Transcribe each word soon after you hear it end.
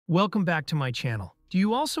Welcome back to my channel. Do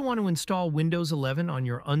you also want to install Windows 11 on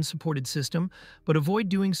your unsupported system, but avoid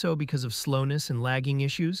doing so because of slowness and lagging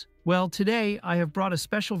issues? Well, today I have brought a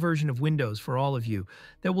special version of Windows for all of you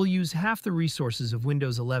that will use half the resources of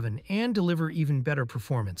Windows 11 and deliver even better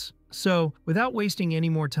performance. So, without wasting any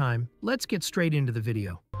more time, let's get straight into the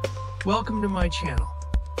video. Welcome to my channel,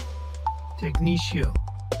 Technichio.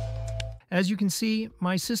 As you can see,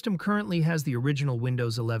 my system currently has the original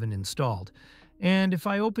Windows 11 installed. And if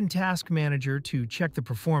I open Task Manager to check the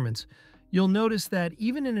performance, you'll notice that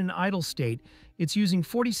even in an idle state, it's using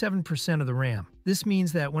 47% of the RAM. This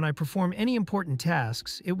means that when I perform any important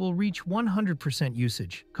tasks, it will reach 100%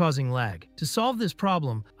 usage, causing lag. To solve this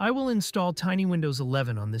problem, I will install Tiny Windows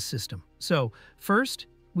 11 on this system. So, first,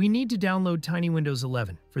 we need to download Tiny Windows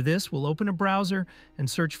 11. For this, we'll open a browser and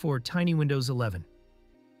search for Tiny Windows 11.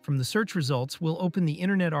 From the search results, we'll open the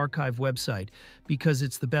Internet Archive website because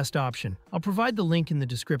it's the best option. I'll provide the link in the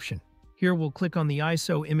description. Here we'll click on the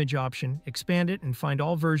ISO image option, expand it, and find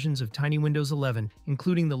all versions of Tiny Windows 11,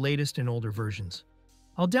 including the latest and older versions.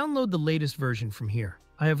 I'll download the latest version from here.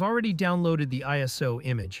 I have already downloaded the ISO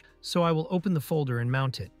image, so I will open the folder and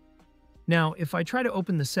mount it. Now, if I try to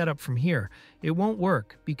open the setup from here, it won't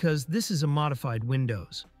work because this is a modified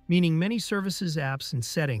Windows, meaning many services, apps, and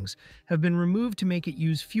settings have been removed to make it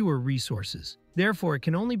use fewer resources. Therefore, it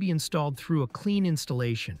can only be installed through a clean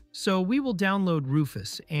installation. So we will download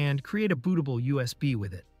Rufus and create a bootable USB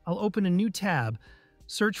with it. I'll open a new tab,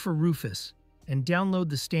 search for Rufus, and download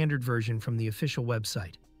the standard version from the official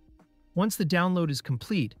website. Once the download is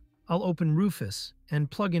complete, I'll open Rufus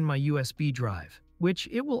and plug in my USB drive, which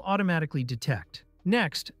it will automatically detect.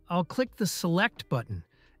 Next, I'll click the Select button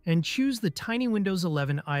and choose the Tiny Windows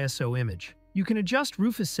 11 ISO image. You can adjust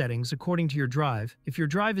Rufus settings according to your drive. If your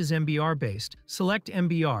drive is MBR-based, select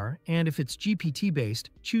MBR, and if it's GPT-based,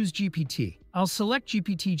 choose GPT. I'll select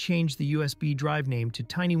GPT, change the USB drive name to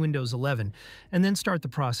Tiny Windows 11, and then start the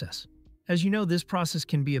process. As you know, this process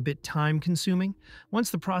can be a bit time-consuming. Once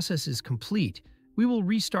the process is complete, we will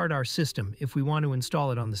restart our system if we want to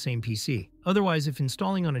install it on the same PC. Otherwise, if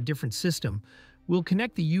installing on a different system, we'll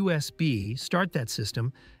connect the USB, start that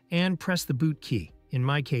system, and press the boot key. In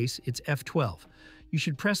my case, it's F12. You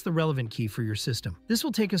should press the relevant key for your system. This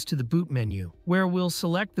will take us to the boot menu, where we'll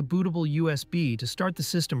select the bootable USB to start the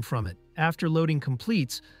system from it. After loading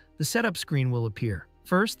completes, the setup screen will appear.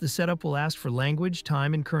 First, the setup will ask for language,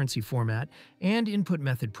 time, and currency format, and input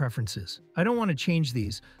method preferences. I don't want to change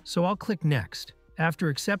these, so I'll click Next. After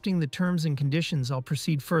accepting the terms and conditions, I'll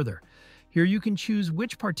proceed further. Here you can choose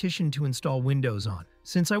which partition to install Windows on.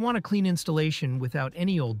 Since I want a clean installation without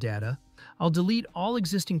any old data, I'll delete all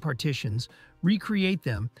existing partitions, recreate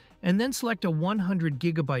them, and then select a 100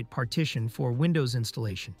 GB partition for Windows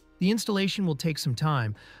installation. The installation will take some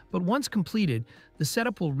time, but once completed, the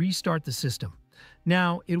setup will restart the system.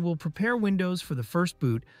 Now, it will prepare Windows for the first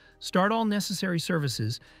boot, start all necessary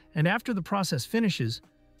services, and after the process finishes,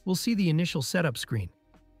 we'll see the initial setup screen.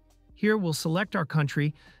 Here we'll select our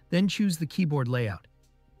country, then choose the keyboard layout.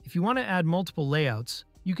 If you want to add multiple layouts,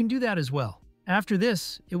 you can do that as well. After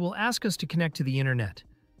this, it will ask us to connect to the internet,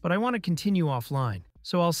 but I want to continue offline,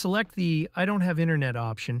 so I'll select the I don't have internet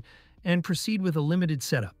option and proceed with a limited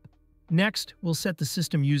setup. Next, we'll set the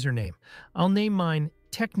system username. I'll name mine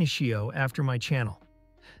Technichio after my channel.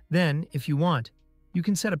 Then, if you want, you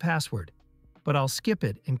can set a password, but I'll skip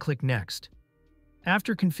it and click Next.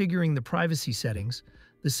 After configuring the privacy settings,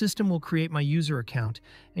 the system will create my user account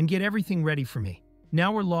and get everything ready for me.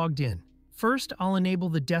 Now we're logged in. First, I'll enable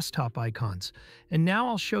the desktop icons, and now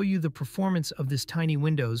I'll show you the performance of this tiny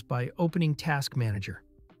Windows by opening Task Manager.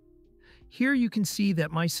 Here you can see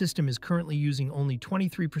that my system is currently using only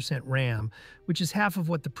 23% RAM, which is half of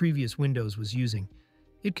what the previous Windows was using.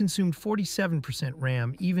 It consumed 47%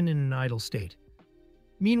 RAM even in an idle state.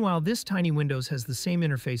 Meanwhile, this tiny Windows has the same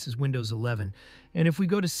interface as Windows 11, and if we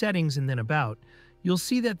go to Settings and then About, you'll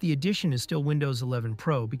see that the edition is still Windows 11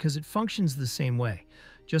 Pro because it functions the same way,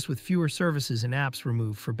 just with fewer services and apps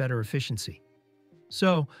removed for better efficiency.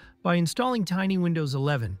 So, by installing Tiny Windows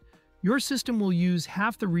 11, your system will use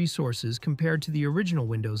half the resources compared to the original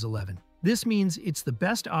Windows 11. This means it's the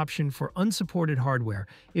best option for unsupported hardware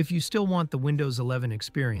if you still want the Windows 11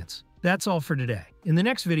 experience. That's all for today. In the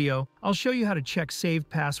next video, I'll show you how to check saved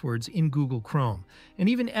passwords in Google Chrome and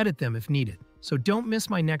even edit them if needed. So don't miss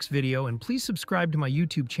my next video, and please subscribe to my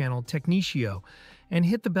YouTube channel, Technichio, and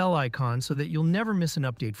hit the bell icon so that you'll never miss an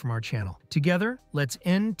update from our channel. Together, let's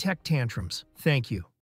end tech tantrums. Thank you.